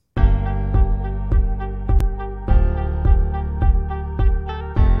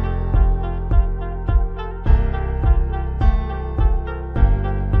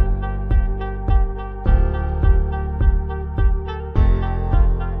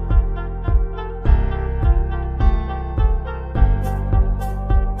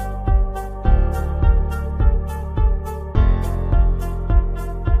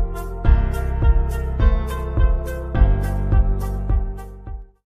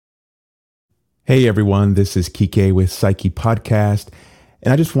Hey everyone, this is Kike with Psyche Podcast,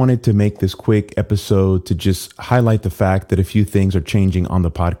 and I just wanted to make this quick episode to just highlight the fact that a few things are changing on the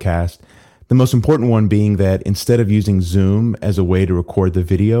podcast. The most important one being that instead of using Zoom as a way to record the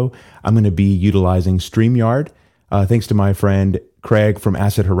video, I'm going to be utilizing StreamYard. Thanks to my friend Craig from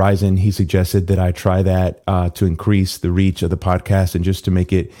Asset Horizon, he suggested that I try that to increase the reach of the podcast and just to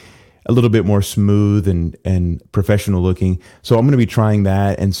make it a little bit more smooth and professional looking. So I'm going to be trying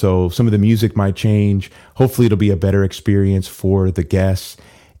that. And so some of the music might change. Hopefully it'll be a better experience for the guests.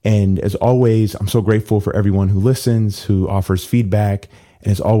 And as always, I'm so grateful for everyone who listens, who offers feedback.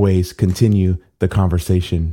 And as always, continue the conversation.